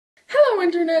Hello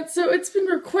Internet, so it's been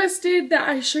requested that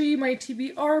I show you my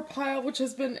TBR pile, which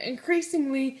has been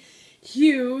increasingly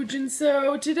huge, and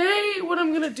so today what I'm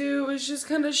going to do is just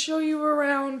kind of show you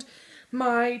around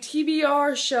my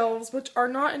TBR shelves, which are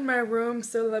not in my room,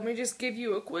 so let me just give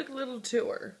you a quick little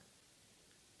tour.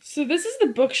 So this is the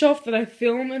bookshelf that I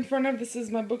film in front of. This is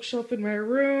my bookshelf in my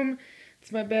room.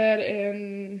 It's my bed,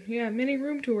 and yeah, mini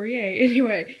room tour, yay.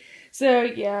 Anyway. So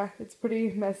yeah, it's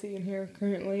pretty messy in here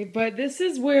currently, but this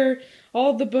is where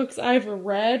all the books I've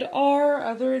read are,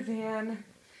 other than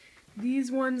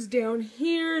these ones down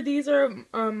here. These are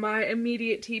my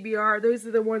immediate TBR. Those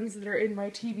are the ones that are in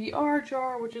my TBR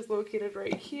jar, which is located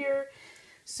right here.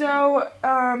 So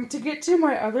to get to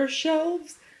my other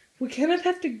shelves, we kind of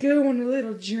have to go on a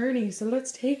little journey, so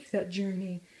let's take that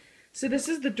journey. So this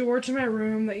is the door to my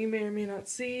room that you may or may not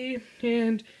see,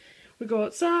 and we go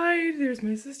outside. There's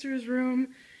my sister's room,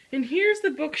 and here's the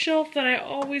bookshelf that I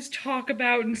always talk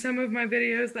about in some of my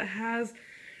videos that has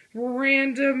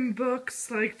random books.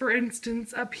 Like, for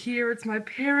instance, up here it's my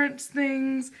parents'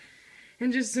 things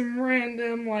and just some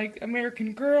random, like,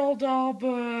 American Girl doll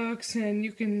books, and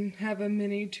you can have a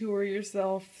mini tour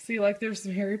yourself. See, like, there's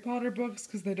some Harry Potter books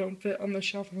because they don't fit on the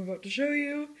shelf I'm about to show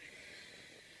you.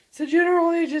 So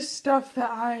generally just stuff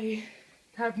that I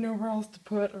have nowhere else to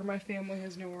put, or my family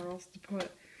has nowhere else to put.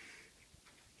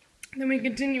 Then we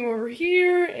continue over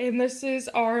here, and this is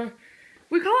our,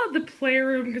 we call it the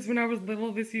playroom because when I was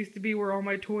little this used to be where all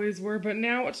my toys were, but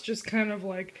now it's just kind of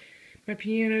like my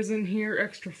piano's in here,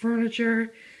 extra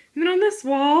furniture. And then on this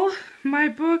wall, my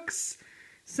books,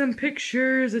 some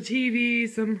pictures, a TV,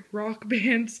 some rock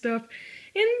band stuff,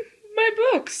 and my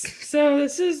books. So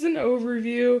this is an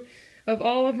overview of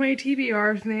all of my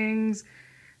TBR things.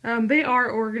 They are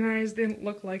organized, they don't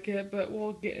look like it, but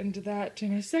we'll get into that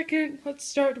in a second. Let's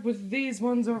start with these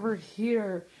ones over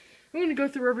here. I'm going to go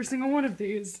through every single one of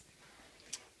these.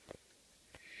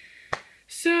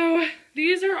 So,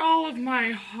 these are all of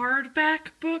my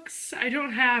hardback books. I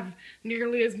don't have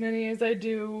nearly as many as I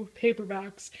do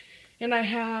paperbacks. And I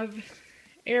have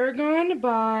Aragon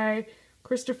by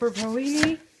Christopher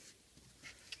Paolini,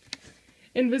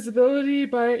 Invisibility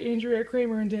by Andrea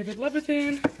Kramer and David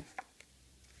Levithan,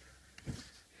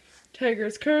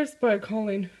 Tiger's Curse by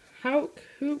Colleen Houck,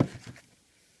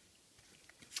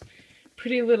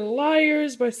 Pretty Little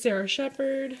Liars by Sarah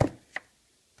Shepard,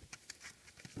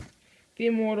 The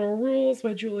Immortal Rules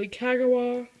by Julie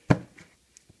Kagawa,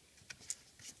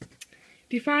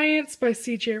 Defiance by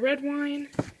C.J. Redwine,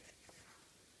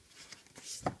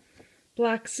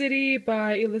 Black City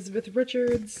by Elizabeth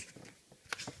Richards,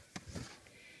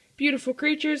 Beautiful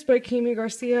Creatures by Kimi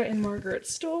Garcia and Margaret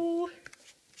Stoll,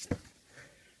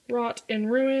 Rot and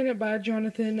Ruin by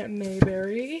Jonathan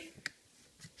Mayberry,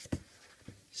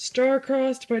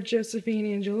 Star-Crossed by Josephine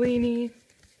Angelini,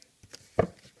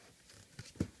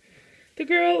 The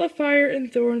Girl of Fire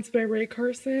and Thorns by Ray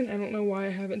Carson. I don't know why I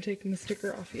haven't taken the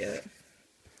sticker off yet.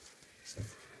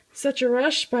 Such a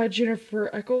Rush by Jennifer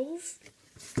Eccles,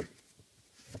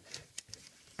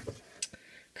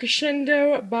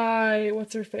 Crescendo by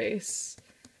what's-her-face,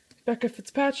 Becca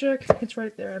Fitzpatrick. It's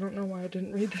right there. I don't know why I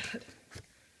didn't read that.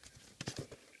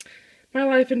 My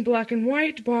Life in Black and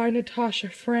White by Natasha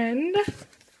Friend,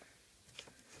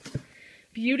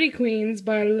 Beauty Queens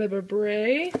by Libba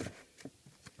Bray,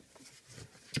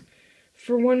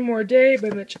 For One More Day by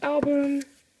Mitch Albom,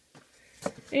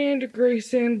 and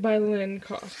Grayson by Lynn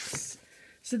Cox.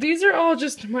 So these are all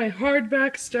just my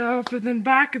hardback stuff, and then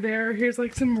back there, here's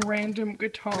like some random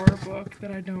guitar book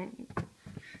that I'm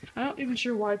not even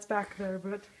sure why it's back there,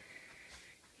 but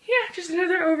yeah, just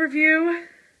another overview.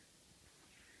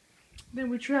 Then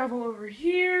we travel over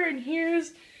here, and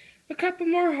here's a couple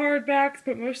more hardbacks,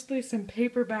 but mostly some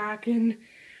paperback. And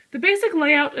the basic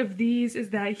layout of these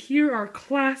is that here are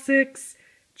classics,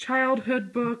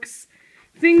 childhood books,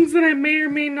 things that I may or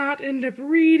may not end up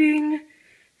reading,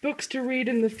 books to read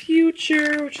in the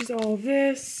future, which is all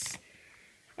this,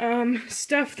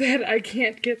 stuff that I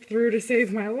can't get through to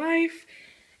save my life,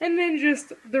 and then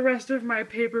just the rest of my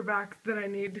paperbacks that I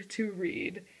need to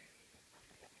read.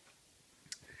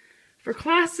 For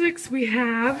classics, we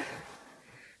have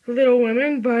Little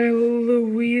Women by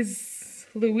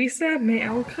Louisa May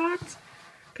Alcott.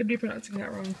 Could be pronouncing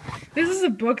that wrong. This is a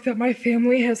book that my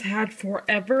family has had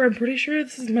forever. I'm pretty sure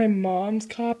this is my mom's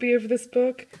copy of this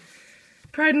book.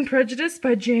 Pride and Prejudice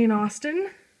by Jane Austen,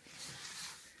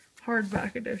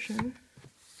 hardback edition.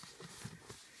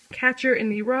 Catcher in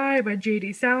the Rye by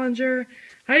J.D. Salinger.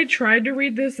 I tried to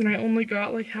read this and I only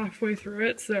got like halfway through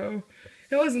it, so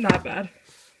it wasn't that bad.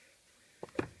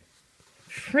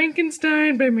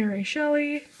 Frankenstein by Mary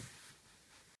Shelley,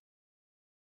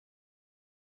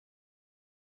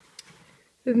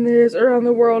 Then there's Around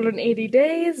the World in 80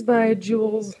 Days by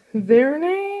Jules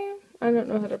Verne. I don't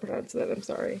know how to pronounce that, I'm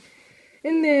sorry.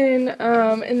 And then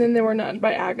There Were None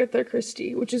by Agatha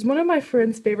Christie, which is one of my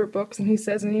friend's favorite books, and he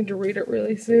says I need to read it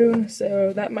really soon,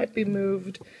 so that might be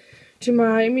moved to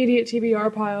my immediate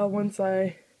TBR pile once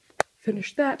I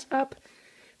finish that up.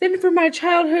 Then for my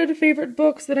childhood favorite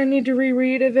books that I need to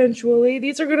reread eventually,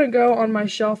 these are going to go on my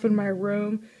shelf in my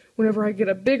room whenever I get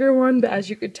a bigger one, but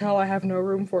as you could tell, I have no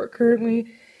room for it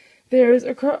currently. There's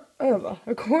A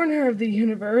Corner of the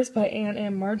Universe by Anne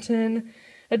M. Martin,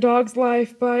 A Dog's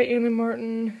Life by Anne M.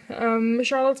 Martin,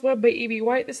 Charlotte's Web by E.B.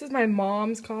 White. This is my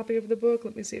mom's copy of the book.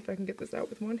 Let me see if I can get this out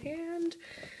with one hand.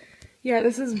 Yeah,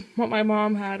 this is what my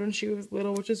mom had when she was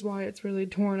little, which is why it's really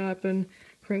torn up and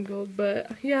crinkled.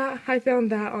 But yeah, I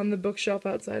found that on the bookshelf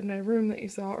outside my room that you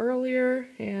saw earlier,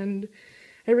 and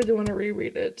I really want to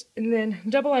reread it. And then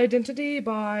Double Identity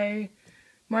by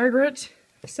Margaret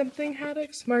Peterson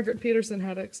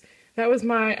Haddix. That was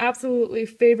my absolutely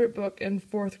favorite book in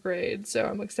 4th grade, so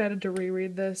I'm excited to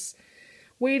reread this.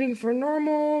 Waiting for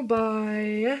Normal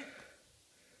by,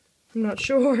 I'm not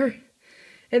sure.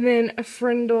 And then A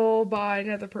Friendle by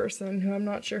another person who I'm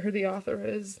not sure who the author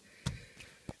is.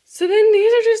 So then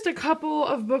these are just a couple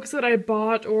of books that I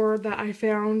bought or that I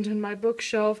found in my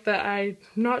bookshelf that I'm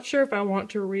not sure if I want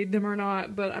to read them or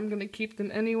not, but I'm going to keep them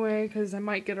anyway because I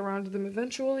might get around to them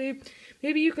eventually.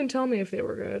 Maybe you can tell me if they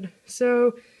were good.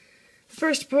 So the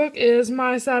first book is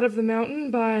My Side of the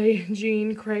Mountain by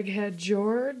Jean Craighead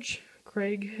George.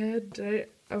 Okay,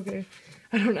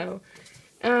 I don't know.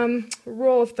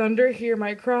 Roll of Thunder, Hear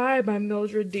My Cry by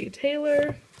Mildred D.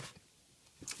 Taylor.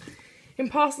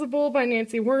 Impossible by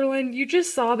Nancy Werland. You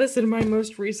just saw this in my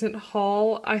most recent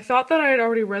haul. I thought that I had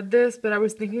already read this, but I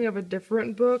was thinking of a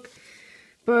different book.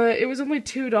 But it was only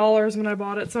 $2 when I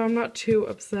bought it, so I'm not too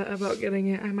upset about getting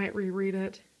it. I might reread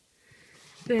it.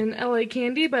 Then L.A.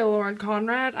 Candy by Lauren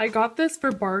Conrad. I got this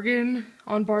for bargain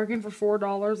for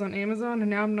 $4 on Amazon, and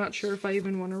now I'm not sure if I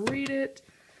even want to read it.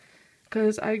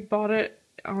 Because I bought it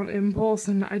on impulse,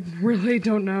 and I really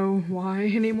don't know why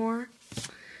anymore.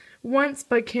 Once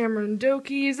by Cameron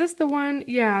Doki. Is this the one?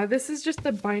 Yeah, this is just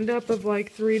the bind-up of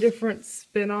like 3 different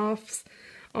spin-offs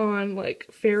on like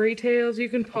fairy tales. You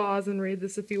can pause and read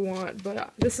this if you want,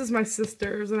 but this is my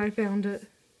sister's and I found it.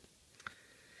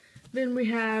 Then we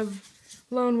have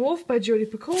Lone Wolf by Jodi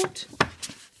Picoult.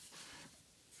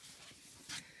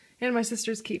 And My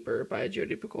Sister's Keeper by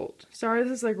Jodi Picoult. Sorry,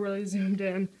 this is like really zoomed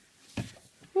in.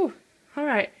 Whew,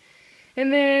 alright.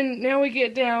 And then now we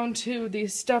get down to the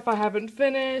stuff I haven't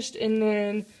finished, and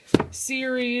then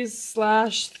series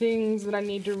 / things that I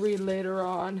need to read later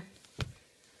on.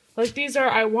 Like these are,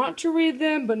 I want to read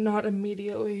them, but not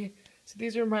immediately. So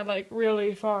these are my like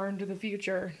really far into the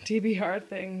future TBR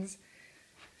things.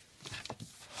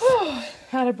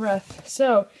 Out of breath.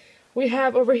 So we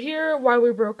have over here Why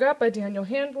We Broke Up by Daniel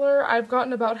Handler. I've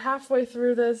gotten about halfway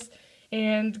through this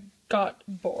and got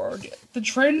bored. The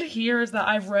trend here is that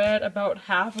I've read about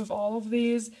half of all of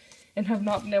these and have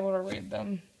not been able to read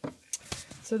them.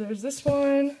 So there's this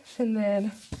one, and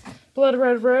then Blood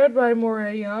Red Road by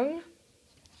Maura Young.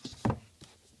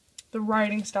 The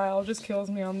writing style just kills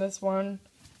me on this one.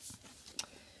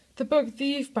 The Book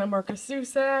Thief by Marcus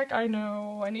Zusak. I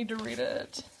know, I need to read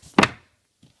it.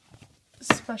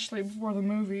 Especially before the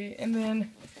movie. And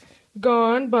then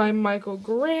Gone by Michael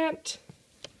Grant.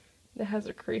 It has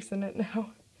a crease in it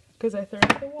now because I threw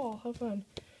it at the wall. How fun.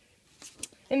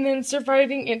 And then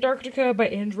Surviving Antarctica by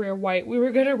Andrea White. We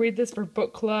were going to read this for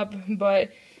book club,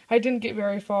 but I didn't get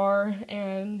very far,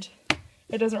 and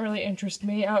it doesn't really interest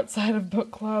me outside of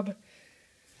book club.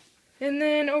 And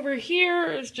then over here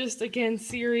is just, again,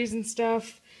 series and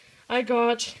stuff. I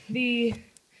got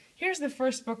here's the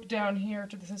first book down here,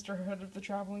 To the Sisterhood of the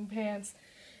Traveling Pants.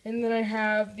 And then I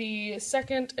have the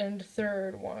second and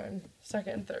third.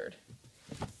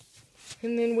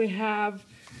 And then we have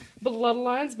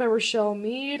Bloodlines by Rochelle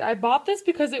Mead. I bought this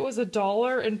because it was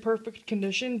 $1 in perfect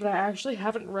condition, but I actually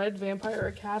haven't read Vampire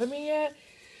Academy yet.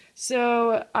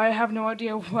 So I have no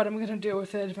idea what I'm going to do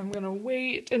with it. If I'm going to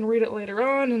wait and read it later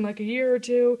on in like a year or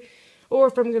two, or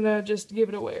if I'm going to just give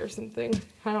it away or something.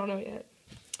 I don't know yet.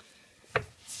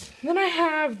 Then I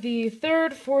have the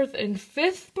 3rd, 4th, and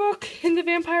 5th book in the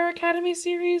Vampire Academy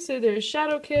series. So there's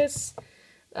Shadow Kiss.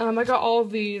 I got all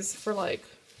of these for like,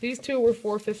 these 2 were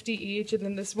 $4.50 each, and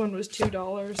then this one was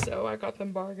 $2, so I got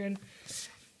them bargain.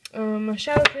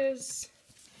 Shadow Kiss,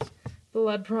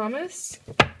 Blood Promise,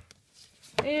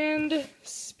 and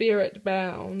Spirit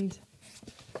Bound.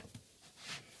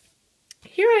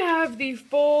 Here I have the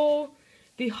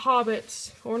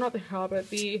Hobbit, or not the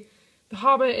Hobbit, the The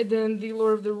Hobbit, and then the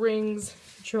Lord of the Rings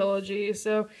trilogy.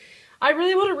 So I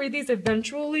really want to read these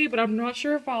eventually, but I'm not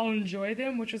sure if I'll enjoy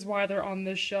them, which is why they're on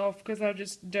this shelf, because I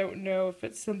just don't know if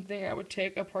it's something I would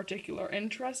take a particular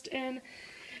interest in.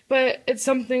 But it's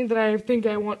something that I think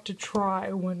I want to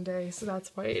try one day, so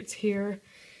that's why it's here.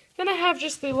 Then I have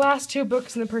just the last 2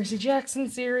 books in the Percy Jackson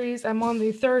series. I'm on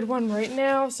the 3rd one right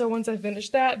now, so once I finish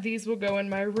that, these will go in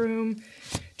my room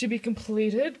to be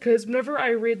completed, because whenever I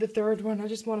read the 3rd one, I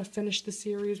just want to finish the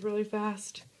series really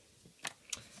fast.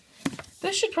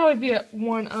 This should probably be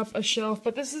one up a shelf,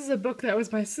 but this is a book that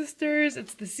was my sister's.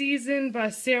 It's The Season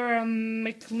by Sarah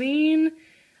McLean.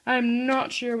 I'm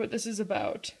not sure what this is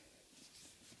about.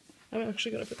 I'm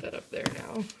actually going to put that up there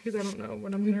now, because I don't know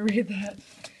when I'm going to read that.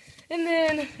 And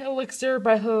then Elixir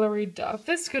by Hilary Duff.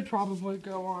 This could probably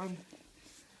go on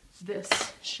this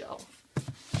shelf.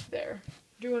 There.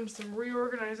 Doing some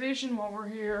reorganization while we're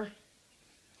here.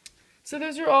 So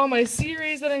those are all my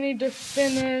series that I need to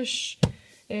finish.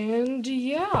 And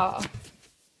yeah.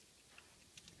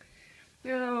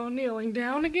 Now, kneeling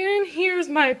down again. Here's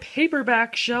my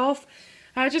paperback shelf.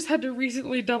 I just had to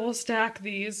recently double stack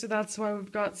these, so that's why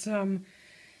we've got some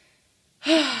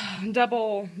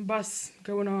double bus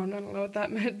going on. I don't know what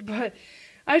that meant, but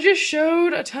I just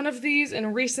showed a ton of these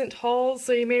in recent hauls,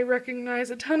 so you may recognize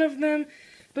a ton of them,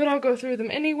 but I'll go through them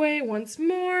anyway once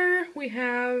more. We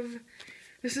have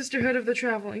The Sisterhood of the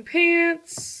Traveling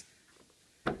Pants,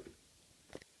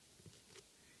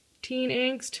 Teen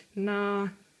Angst, nah.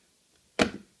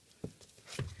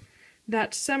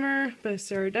 That Summer by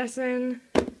Sarah Dessen,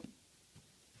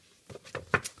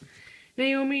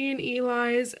 Naomi and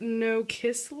Eli's No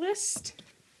Kiss List.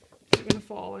 It's gonna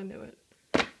fall, I knew it.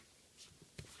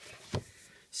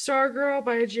 Stargirl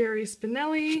by Jerry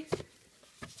Spinelli.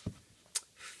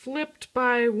 Flipped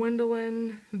by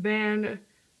Wendelin Van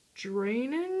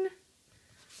Draenen.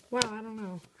 Wow, I don't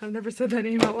know. I've never said that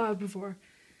name out loud before.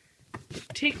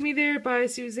 Take Me There by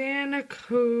Suzanne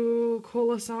Colasanti.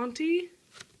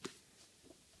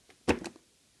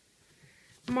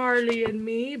 Marley and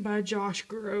Me by Josh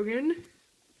Grogan.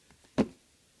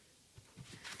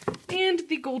 And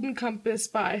The Golden Compass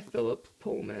by Philip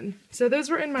Pullman. So those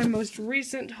were in my most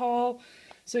recent haul,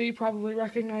 so you probably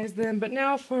recognize them. But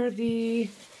now for the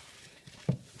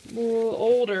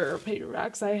older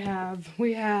paperbacks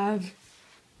we have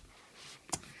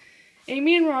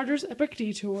Amy and Roger's Epic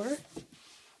Detour,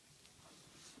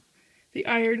 The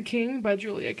Iron King by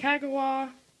Julia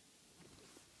Kagawa,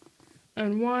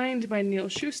 Unwind by Neil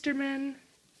Shusterman,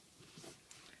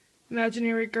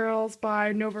 Imaginary Girls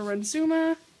by Nova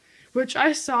Rensuma, which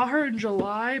I saw her in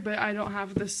July, but I don't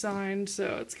have this signed,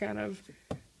 so it's kind of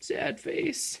sad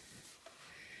face.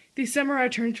 The Summer I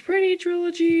Turned Pretty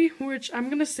trilogy, which I'm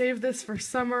going to save this for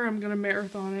summer. I'm going to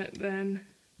marathon it then.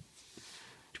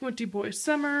 20 Boy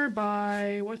Summer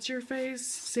by what's-your-face,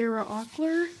 Sarah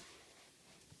Ockler.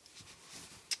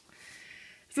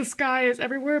 The Sky is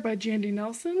Everywhere by Jandy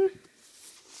Nelson.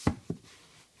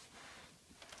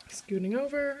 Scooting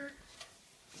over.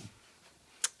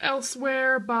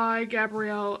 Elsewhere by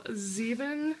Gabrielle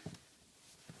Zevin.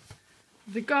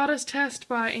 The Goddess Test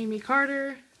by Amy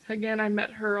Carter. Again, I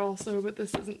met her also, but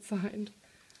this isn't signed.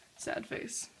 Sad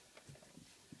face.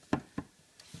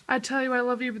 I'd Tell You I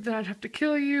Love You, but then I'd have to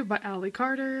kill you by Allie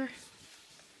Carter.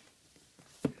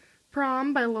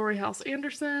 Prom by Lori House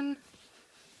Anderson.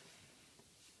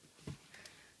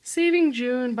 Saving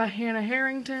June by Hannah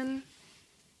Harrington.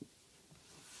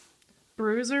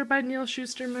 Bruiser by Neil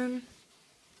Shusterman.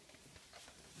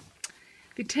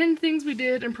 The 10 Things We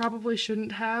Did and Probably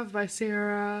Shouldn't Have by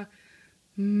Sarah...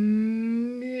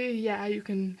 yeah, you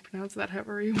can pronounce that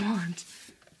however you want.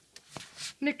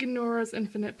 Nick and Nora's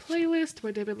Infinite Playlist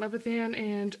by David Levithan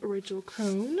and Rachel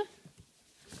Cohn.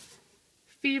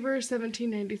 Fever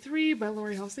 1793 by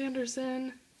Lori House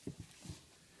Anderson.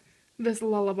 This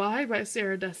Lullaby by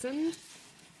Sarah Dessen.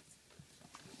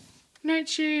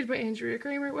 Nightshade by Andrea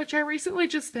Kramer, which I recently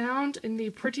just found in the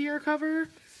prettier cover,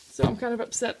 so I'm kind of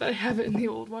upset that I have it in the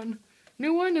old one.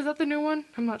 New one? Is that the new one?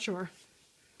 I'm not sure.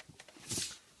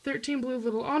 13 Blue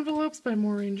Little Envelopes by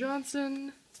Maureen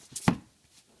Johnson.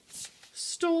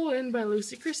 Stolen by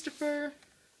Lucy Christopher.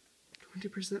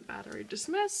 20% battery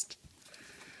dismissed.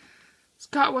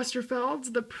 Scott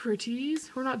Westerfeld's The Pretties.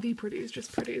 Or not The Pretties,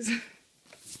 just Pretties.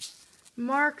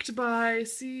 Marked by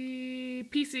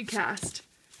PC Cast.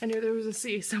 I knew there was a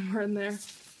C somewhere in there.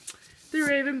 The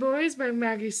Raven Boys by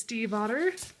Maggie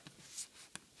Stiefvater.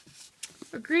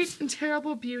 A Great and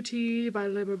Terrible Beauty by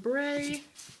Libba Bray.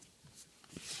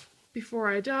 Before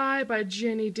I Die by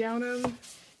Jenny Downham.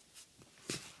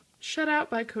 Shut Out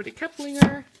by Cody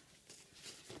Keplinger.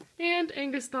 and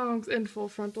Angus Thongs and Full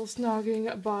Frontal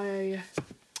Snogging by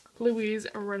Louise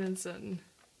Renninson.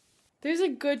 There's a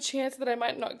good chance that I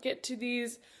might not get to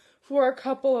these for a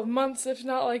couple of months, if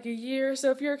not like a year,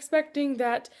 so if you're expecting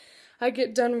that I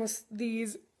get done with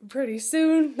these pretty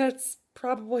soon, that's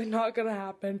probably not gonna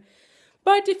happen.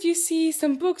 But if you see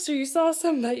some books or you saw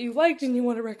some that you liked and you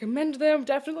want to recommend them,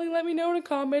 definitely let me know in a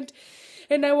comment,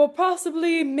 and I will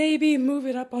possibly maybe move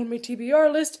it up on my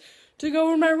TBR list to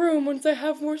go in my room once I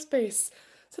have more space.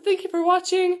 So thank you for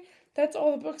watching. That's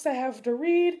all the books I have to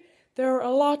read. There are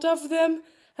a lot of them.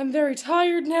 I'm very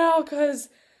tired now because,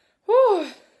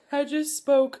 I just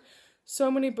spoke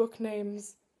so many book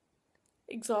names.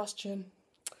 Exhaustion.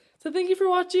 So thank you for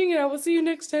watching, and I will see you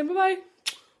next time. Bye-bye.